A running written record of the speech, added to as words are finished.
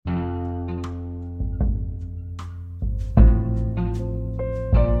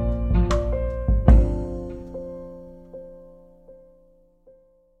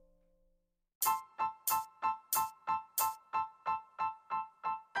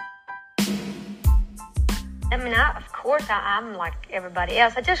I mean, of course, I'm like everybody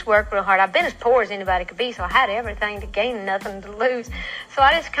else. I just work real hard. I've been as poor as anybody could be, so I had everything to gain, nothing to lose. So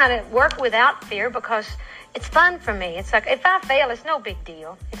I just kind of work without fear because it's fun for me. It's like if I fail, it's no big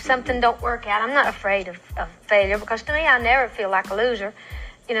deal. If something don't work out, I'm not afraid of failure because to me, I never feel like a loser.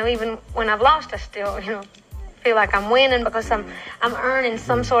 You know, even when I've lost, I still, feel like I'm winning because I'm earning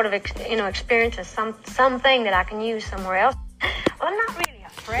some sort of, experience or something that I can use somewhere else. Well, I'm not really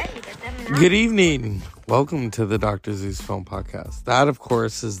afraid. Good evening. Welcome to the Dr. Zeus Film Podcast. That, of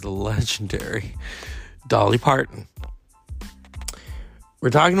course, is the legendary Dolly Parton.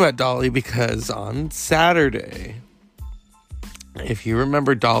 We're talking about Dolly because on Saturday, if you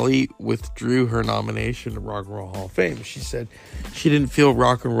remember, Dolly withdrew her nomination to Rock and Roll Hall of Fame. She said she didn't feel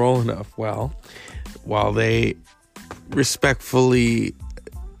rock and roll enough. Well, while they respectfully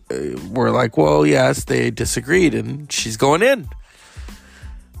were like, well, yes, they disagreed, and she's going in.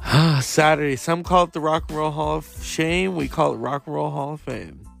 Saturday, some call it the Rock and Roll Hall of Shame. We call it Rock and Roll Hall of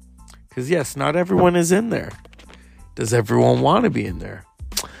Fame. Because, yes, not everyone is in there. Does everyone want to be in there?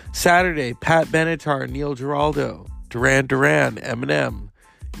 Saturday, Pat Benatar, Neil Giraldo, Duran Duran, Eminem,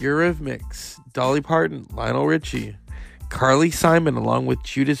 Eurythmics, Dolly Parton, Lionel Richie, Carly Simon, along with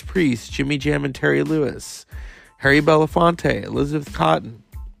Judas Priest, Jimmy Jam and Terry Lewis, Harry Belafonte, Elizabeth Cotton,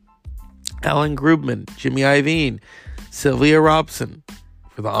 Alan Grubman, Jimmy Iovine, Sylvia Robson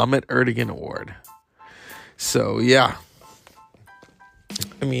for the Ahmet Ertegun Award. So, yeah.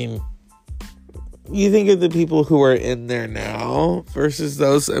 I mean, you think of the people who are in there now versus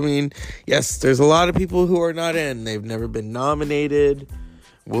those. I mean, yes, there's a lot of people who are not in. They've never been nominated.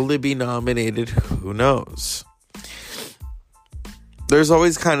 Will they be nominated? Who knows? There's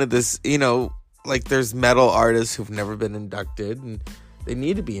always kind of this, like there's metal artists who've never been inducted and they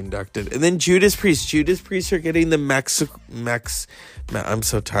need to be inducted. And then Judas Priest are getting the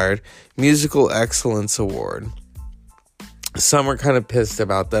Musical Excellence Award. Some are kind of pissed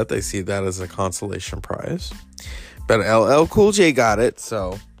about that. They see that as a consolation prize. But LL Cool J got it,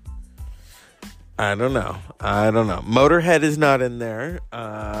 so I don't know. Motorhead is not in there.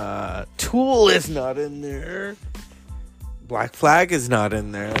 Tool is not in there. Black Flag is not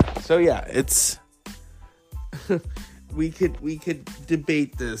in there. So yeah, it's we could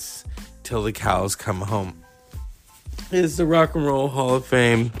debate this till the cows come home. Is the Rock and Roll Hall of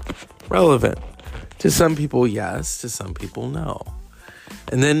Fame relevant? To some people, yes. To some people, no.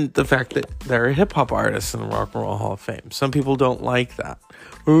 And then the fact that there are hip-hop artists in the Rock and Roll Hall of Fame. Some people don't like that.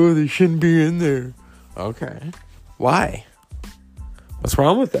 Oh, they shouldn't be in there. Okay. Why? What's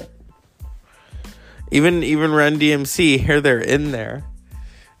wrong with it? Even Run DMC, here they're in there.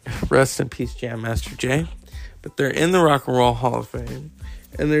 Rest in peace, Jam Master Jay. But they're in the Rock and Roll Hall of Fame.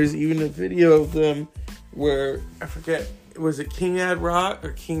 And there's even a video of them where, I forget, was it King of Rock?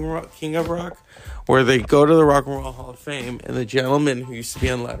 Where they go to the Rock and Roll Hall of Fame, and the gentleman who used to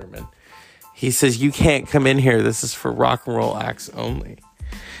be on Letterman, he says, you can't come in here. This is for rock and roll acts only.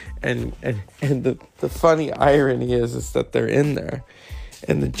 And the funny irony is that they're in there.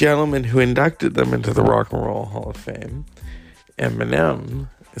 And the gentleman who inducted them into the Rock and Roll Hall of Fame, Eminem,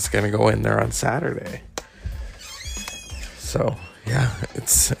 is going to go in there on Saturday. So, yeah,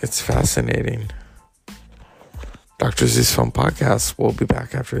 it's fascinating. Dr. Z's Film Podcast will be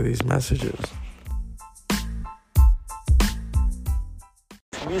back after these messages.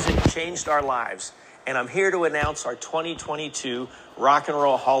 Music changed our lives, and I'm here to announce our 2022 Rock and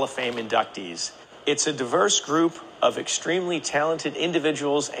Roll Hall of Fame inductees. It's a diverse group of extremely talented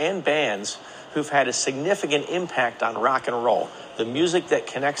individuals and bands who've had a significant impact on rock and roll, the music that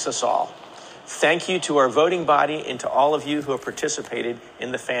connects us all. Thank you to our voting body and to all of you who have participated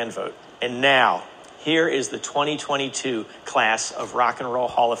in the fan vote. And now, here is the 2022 class of Rock and Roll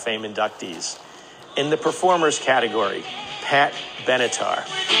Hall of Fame inductees. In the performers category, Pat Benatar,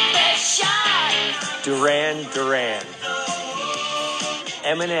 Duran Duran,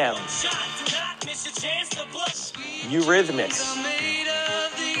 Eminem, Eurythmics,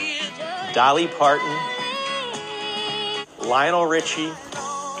 Dolly Parton, Lionel Richie,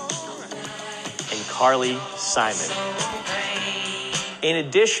 and Carly Simon. In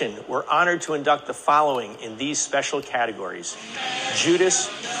addition, we're honored to induct the following in these special categories: Judas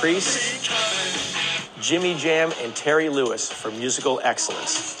Priest, Jimmy Jam and Terry Lewis for musical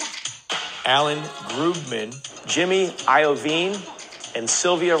excellence, Alan Grubman, Jimmy Iovine, and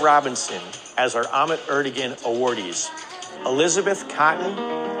Sylvia Robinson as our Ahmet Ertegun awardees, Elizabeth Cotton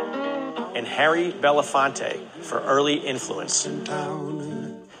and Harry Belafonte for early influence.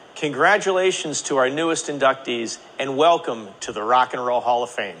 Congratulations to our newest inductees, and welcome to the Rock and Roll Hall of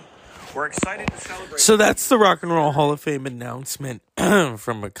Fame. We're excited to celebrate. So that's the Rock and Roll Hall of Fame announcement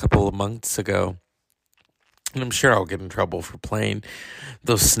from a couple of months ago. And I'm sure I'll get in trouble for playing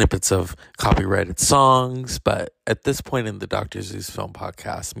those snippets of copyrighted songs. But at this point in the Dr. Zeus Film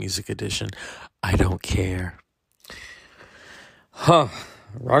Podcast, Music Edition, I don't care.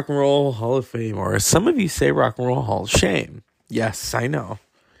 Rock and Roll Hall of Fame, or as some of you say, Rock and Roll Hall of Shame. Yes, I know.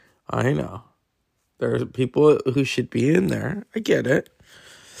 There are people who should be in there. I get it.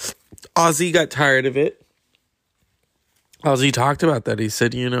 Ozzy got tired of it. Ozzy talked about that. He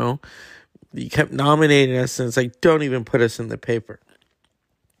said, you kept nominating us, and it's like, don't even put us in the paper.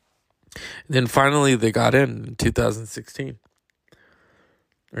 And then finally they got in 2016.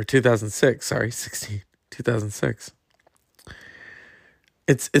 Or 2006, sorry, 2006.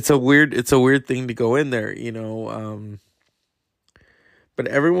 It's a weird thing to go in there, but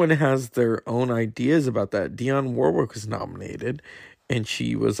everyone has their own ideas about that. Dionne Warwick was nominated, and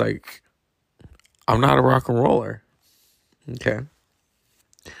she was like, I'm not a rock and roller. Okay.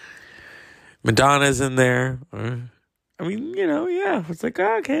 Madonna's in there. It's like,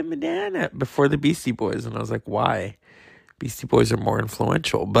 okay, Madonna, before the Beastie Boys. And I was like, why? Beastie Boys are more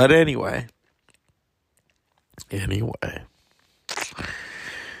influential. But anyway.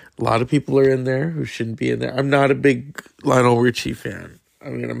 A lot of people are in there who shouldn't be in there. I'm not a big Lionel Richie fan.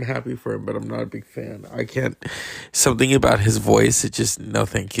 I'm happy for him, but I'm not a big fan. I can't. Something about his voice, it just, no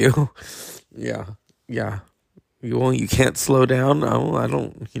thank you. Yeah. You can't slow down. Oh, I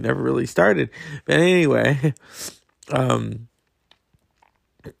don't. He never really started. But anyway, it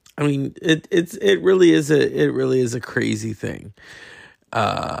really is a crazy thing.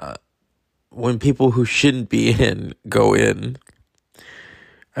 When people who shouldn't be in go in.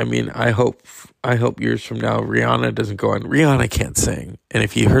 I hope years from now Rihanna doesn't go in. Rihanna can't sing, and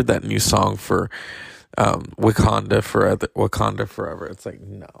if you heard that new song for Wakanda Forever, it's like,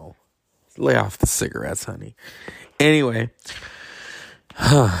 no, lay off the cigarettes, honey. Anyway,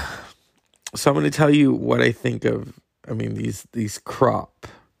 so I'm going to tell you what I think of. These crop.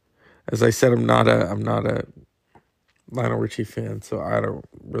 As I said, I'm not a Lionel Richie fan, so I don't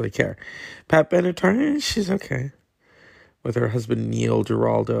really care. Pat Benatar, she's okay. With her husband, Neil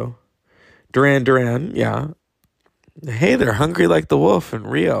Giraldo. Duran, yeah. Hey, they're hungry like the wolf in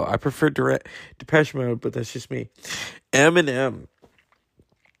Rio. I prefer Depeche Mode, but that's just me. Eminem.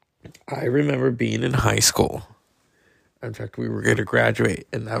 I remember being in high school. In fact, we were going to graduate,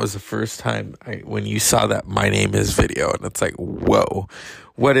 and that was the first time when you saw that My Name Is video, and it's like, whoa,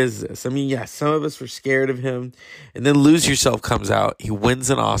 what is this? Some of us were scared of him, and then Lose Yourself comes out. He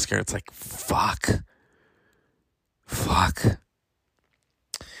wins an Oscar, and it's like, fuck.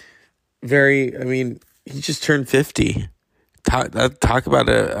 He just turned 50. Talk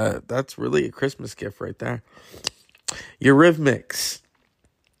about that's really a Christmas gift right there. Eurythmics.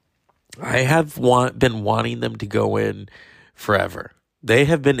 I have been wanting them to go in forever. They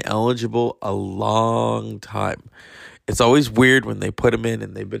have been eligible a long time. It's always weird when they put them in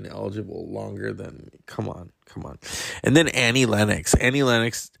and they've been eligible longer than, come on. And then Annie Lennox. Annie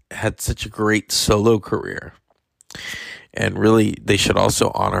Lennox had such a great solo career. And really, they should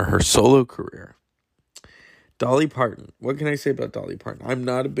also honor her solo career. Dolly Parton. What can I say about Dolly Parton? I'm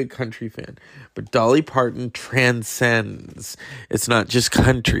not a big country fan, but Dolly Parton transcends. It's not just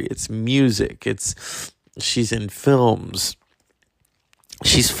country. It's music. She's in films.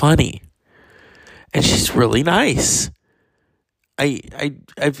 She's funny. And she's really nice. I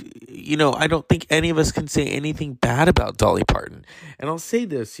don't think any of us can say anything bad about Dolly Parton. And I'll say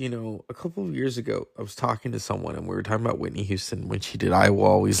this, a couple of years ago, I was talking to someone and we were talking about Whitney Houston when she did I Will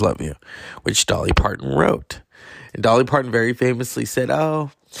Always Love You, which Dolly Parton wrote. And Dolly Parton very famously said,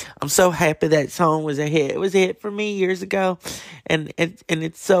 "Oh, I'm so happy that song was a hit. It was a hit for me years ago. And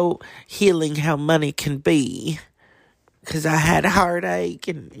it's so healing how money can be. Because I had a heartache."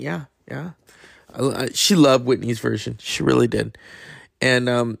 And yeah. She loved Whitney's version. She really did.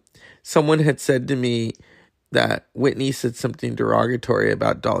 And someone had said to me that Whitney said something derogatory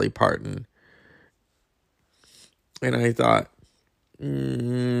about Dolly Parton. And I thought,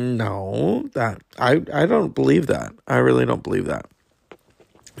 no, that I don't believe that. I really don't believe that.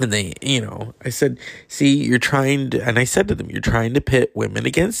 And they, I said, see, you're trying to, and I said to them, you're trying to pit women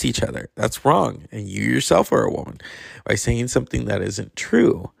against each other. That's wrong. And you yourself are a woman by saying something that isn't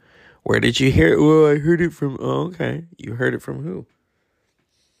true. Where did you hear it? Oh, I heard it from, okay. You heard it from who?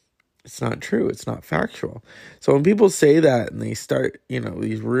 It's not true. It's not factual. So when people say that and they start,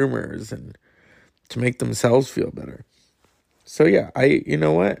 these rumors and to make themselves feel better. So yeah, you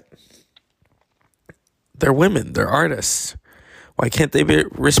know what? They're women. They're artists. Why can't they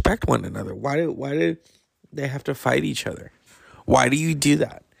respect one another? Why do they have to fight each other? Why do you do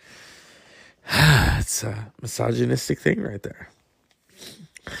that? It's a misogynistic thing right there.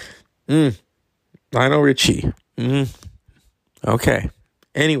 Lionel Richie. Okay.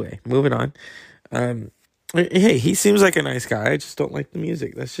 Anyway, moving on. Hey, he seems like a nice guy. I just don't like the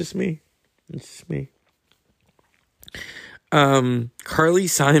music. That's just me. It's just me. Carly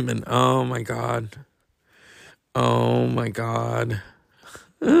Simon. Oh my God. Oh my God.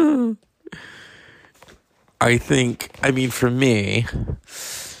 I mean, for me,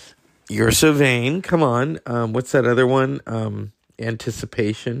 You're So Vain. Come on. What's that other one?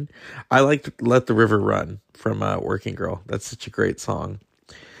 Anticipation. I liked Let the River Run from Working Girl. That's such a great song.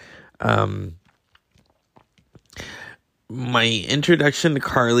 My introduction to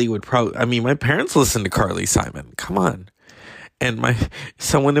Carly would my parents listened to Carly Simon. Come on. And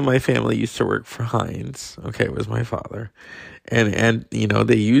someone in my family used to work for Heinz. Okay, it was my father. And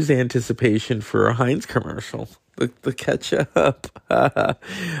they use Anticipation for a Heinz commercial. The ketchup.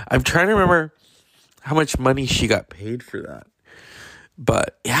 I'm trying to remember how much money she got paid for that.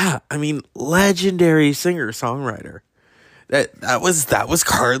 But yeah, legendary singer-songwriter. That was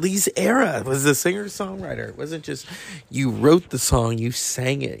Carly's era. It was the singer-songwriter. It wasn't just you wrote the song, you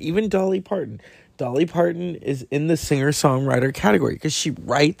sang it. Even Dolly Parton. Dolly Parton is in the singer-songwriter category because she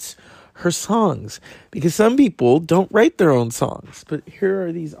writes her songs. Because some people don't write their own songs. But here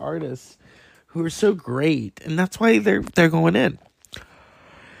are these artists who are so great, and that's why they're going in.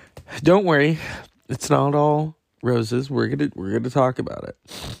 Don't worry, it's not all roses. We're gonna talk about it.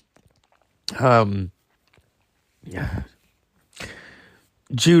 Yeah.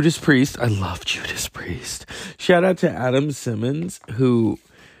 Judas Priest. I love Judas Priest. Shout out to Adam Simmons, who,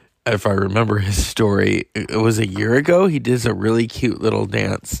 if I remember his story, it was a year ago. He did a really cute little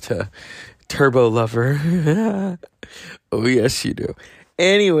dance to Turbo Lover. Oh, yes, you do.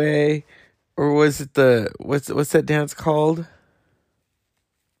 Anyway, or was it what's that dance called?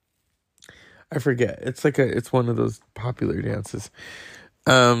 I forget. It's one of those popular dances.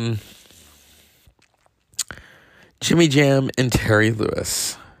 Jimmy Jam and Terry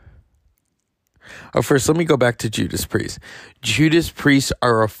Lewis. Oh, first, let me go back to Judas Priest. Judas Priest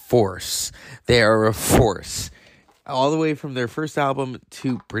are a force. They are a force. All the way from their first album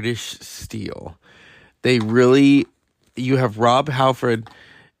to British Steel. You have Rob Halford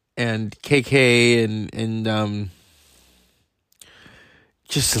and KK and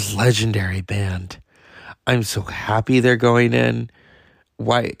just a legendary band. I'm so happy they're going in.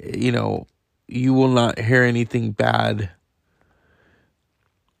 Why, you will not hear anything bad.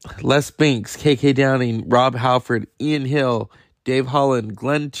 Les Binks, KK Downing, Rob Halford, Ian Hill, Dave Holland,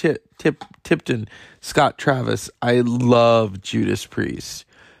 Glenn Tipton, Scott Travis. I love Judas Priest.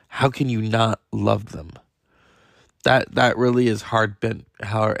 How can you not love them? That really is hell-bent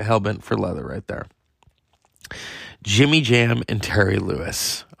for leather right there. Jimmy Jam and Terry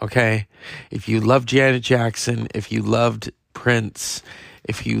Lewis, okay? If you loved Janet Jackson, if you loved Prince,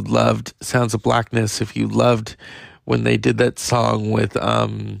 if you loved Sounds of Blackness, if you loved when they did that song with,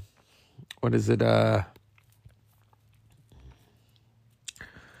 what is it?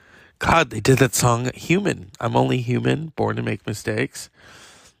 God, they did that song, Human. I'm Only Human, Born to Make Mistakes.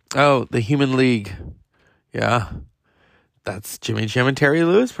 Oh, The Human League. Yeah. That's Jimmy Jam and Terry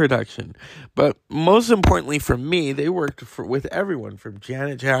Lewis production. But most importantly for me, they worked with everyone from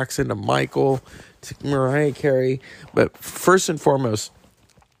Janet Jackson to Michael to Mariah Carey. But first and foremost,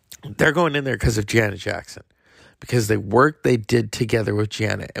 they're going in there because of Janet Jackson. Because the work they did together with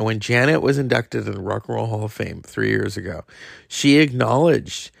Janet. And when Janet was inducted in the Rock and Roll Hall of Fame 3 years ago, she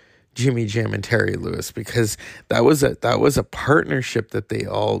acknowledged Jimmy Jam and Terry Lewis because that was a partnership that they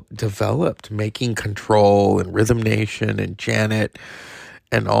all developed, Making Control and Rhythm Nation and Janet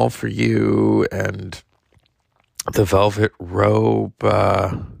and All For You and The Velvet Rope.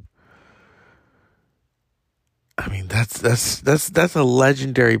 That's a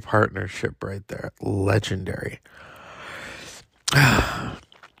legendary partnership right there. Legendary. And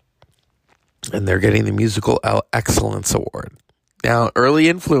they're getting the Musical Excellence Award. Now, early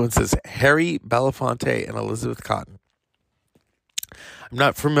influences, Harry Belafonte and Elizabeth Cotten. I'm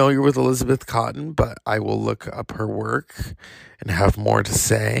not familiar with Elizabeth Cotten, but I will look up her work and have more to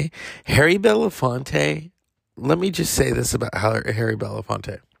say. Harry Belafonte, let me just say this about Harry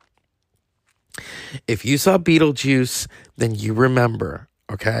Belafonte. If you saw Beetlejuice, then you remember,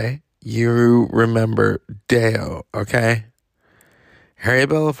 okay? You remember Deo, okay? Harry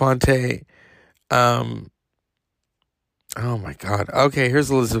Belafonte, oh my God. Okay, here's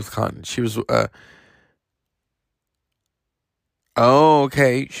Elizabeth Cotten. She was,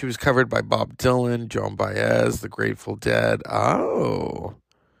 she was covered by Bob Dylan, Joan Baez, The Grateful Dead. Oh,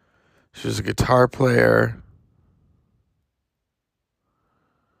 she was a guitar player.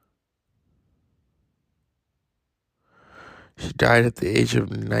 She died at the age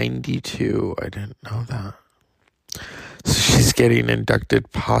of 92. I didn't know that. So she's getting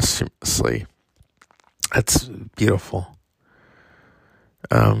inducted posthumously. That's beautiful.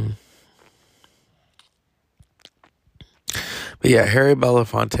 But yeah, Harry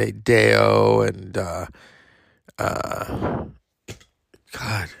Belafonte, Deo, and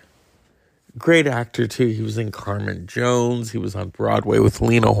God, great actor too. He was in Carmen Jones. He was on Broadway with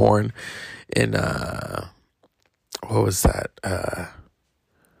Lena Horne in what was that? I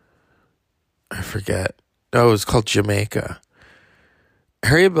forget. No, it was called Jamaica.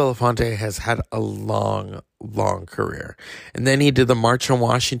 Harry Belafonte has had a long, long career. And then he did the March on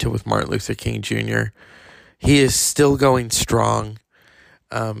Washington with Martin Luther King Jr. He is still going strong.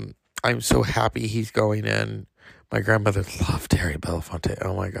 I'm so happy he's going in. My grandmother loved Harry Belafonte.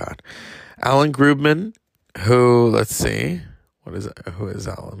 Oh, my God. Alan Grubman, who, let's see. What is it? Who is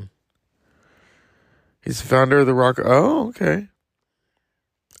Alan? He's the founder of the rock. Oh, okay.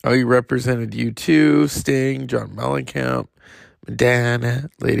 Oh, he represented U2, Sting, John Mellencamp,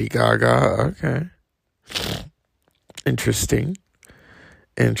 Madonna, Lady Gaga. Okay. Interesting.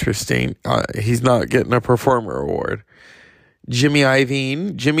 He's not getting a performer award. Jimmy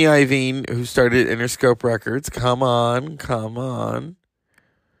Iovine, who started Interscope Records. Come on.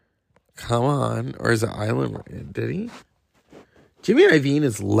 Or is it Island? Did he? Jimmy Iovine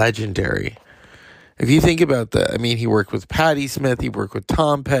is legendary. If you think about that, I mean, he worked with Patti Smith, he worked with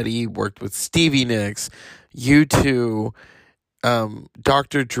Tom Petty, he worked with Stevie Nicks, U2,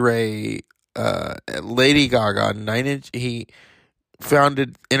 Dr. Dre, Lady Gaga, 9 Inch. He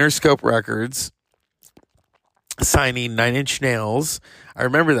founded Interscope Records, signing 9 Inch Nails. I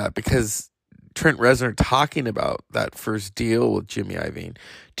remember that because Trent Reznor talking about that first deal with Jimmy Iovine.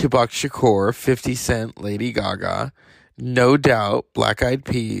 Tupac Shakur, 50 Cent, Lady Gaga, No Doubt, Black Eyed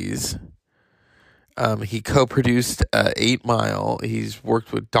Peas. He co-produced 8 Mile. He's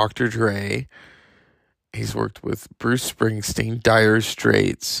worked with Dr. Dre. He's worked with Bruce Springsteen, Dire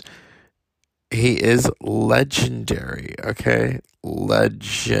Straits. He is legendary, okay?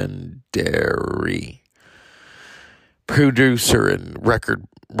 Legendary. Producer and record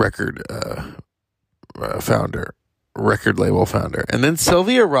founder, record label founder. And then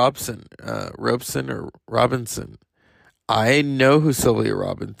Sylvia Robinson. I know who Sylvia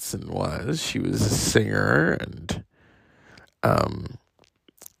Robinson was. She was a singer, and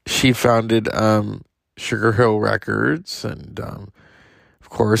she founded Sugar Hill Records, and of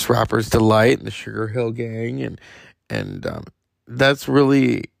course Rapper's Delight and the Sugar Hill Gang, and that's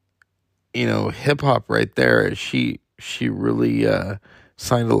really, hip hop right there. She really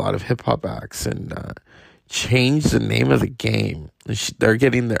signed a lot of hip hop acts and changed the name of the game. They're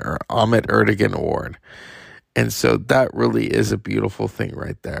getting their Ahmet Ertegun Award. And so that really is a beautiful thing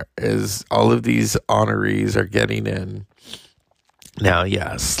right there, is all of these honorees are getting in. Now,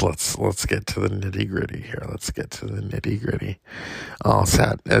 yes, let's get to the nitty gritty here. All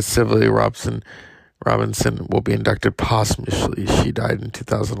sad. As Sylvia Robinson will be inducted posthumously. She died in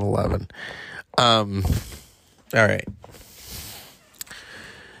 2011. All right.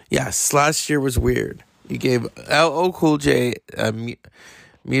 Yes, last year was weird. You gave LL Cool J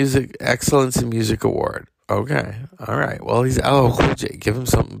Music Excellence in Music Award. Okay, all right. Well, he's LL Cool J. Give him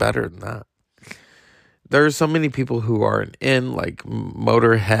something better than that. There are so many people who aren't in, like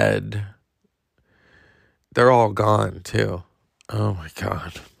Motorhead. They're all gone, too. Oh, my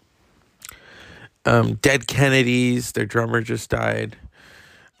God. Dead Kennedys. Their drummer just died.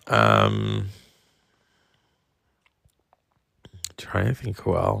 Trying to think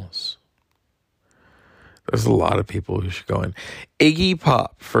who else. There's a lot of people who should go in. Iggy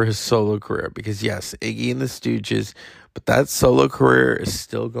Pop for his solo career. Because, yes, Iggy and the Stooges. But that solo career is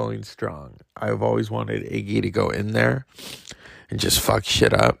still going strong. I've always wanted Iggy to go in there and just fuck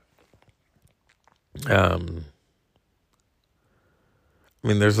shit up. I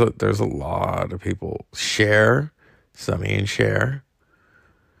mean, there's a lot of people. Cher. Sonny and Cher.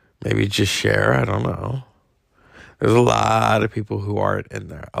 Maybe just Cher. I don't know. There's a lot of people who aren't in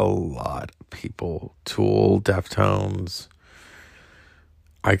there. A lot of people. Tool, Deftones.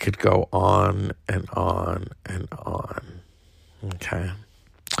 I could go on and on and on. Okay.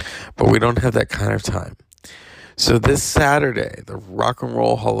 But we don't have that kind of time. So this Saturday, the Rock and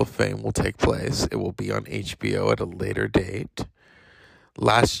Roll Hall of Fame will take place. It will be on HBO at a later date.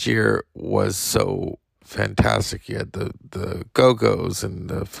 Last year was so fantastic. You had the Go-Go's and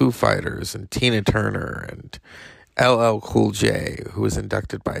the Foo Fighters and Tina Turner and LL Cool J, who was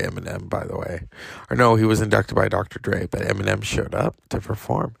inducted by Eminem, by the way. Or no, he was inducted by Dr. Dre, but Eminem showed up to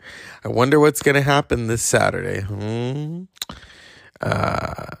perform. I wonder what's going to happen this Saturday.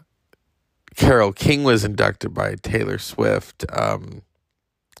 Carole King was inducted by Taylor Swift.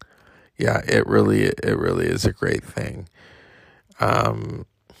 Yeah, it really is a great thing.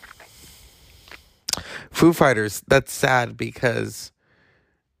 Foo Fighters, that's sad because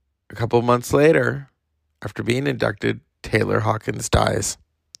a couple months later, after being inducted, Taylor Hawkins dies.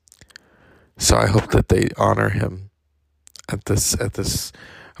 So I hope that they honor him at this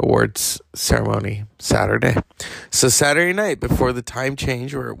awards ceremony Saturday. So Saturday night before the time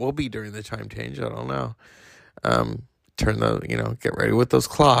change, or it will be during the time change, I don't know. Get ready with those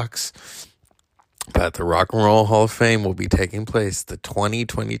clocks. But the Rock and Roll Hall of Fame will be taking place, the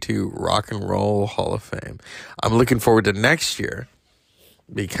 2022 Rock and Roll Hall of Fame. I'm looking forward to next year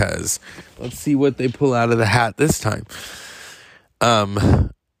because let's see what they pull out of the hat this time.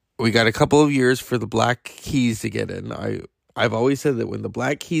 We got a couple of years for the Black Keys to get in. I've always said that when the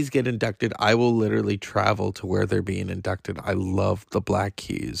Black Keys get inducted, I will literally travel to where they're being inducted. I love the Black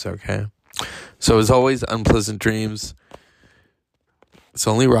Keys, okay? So as always, unpleasant dreams. It's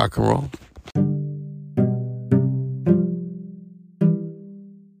only rock and roll.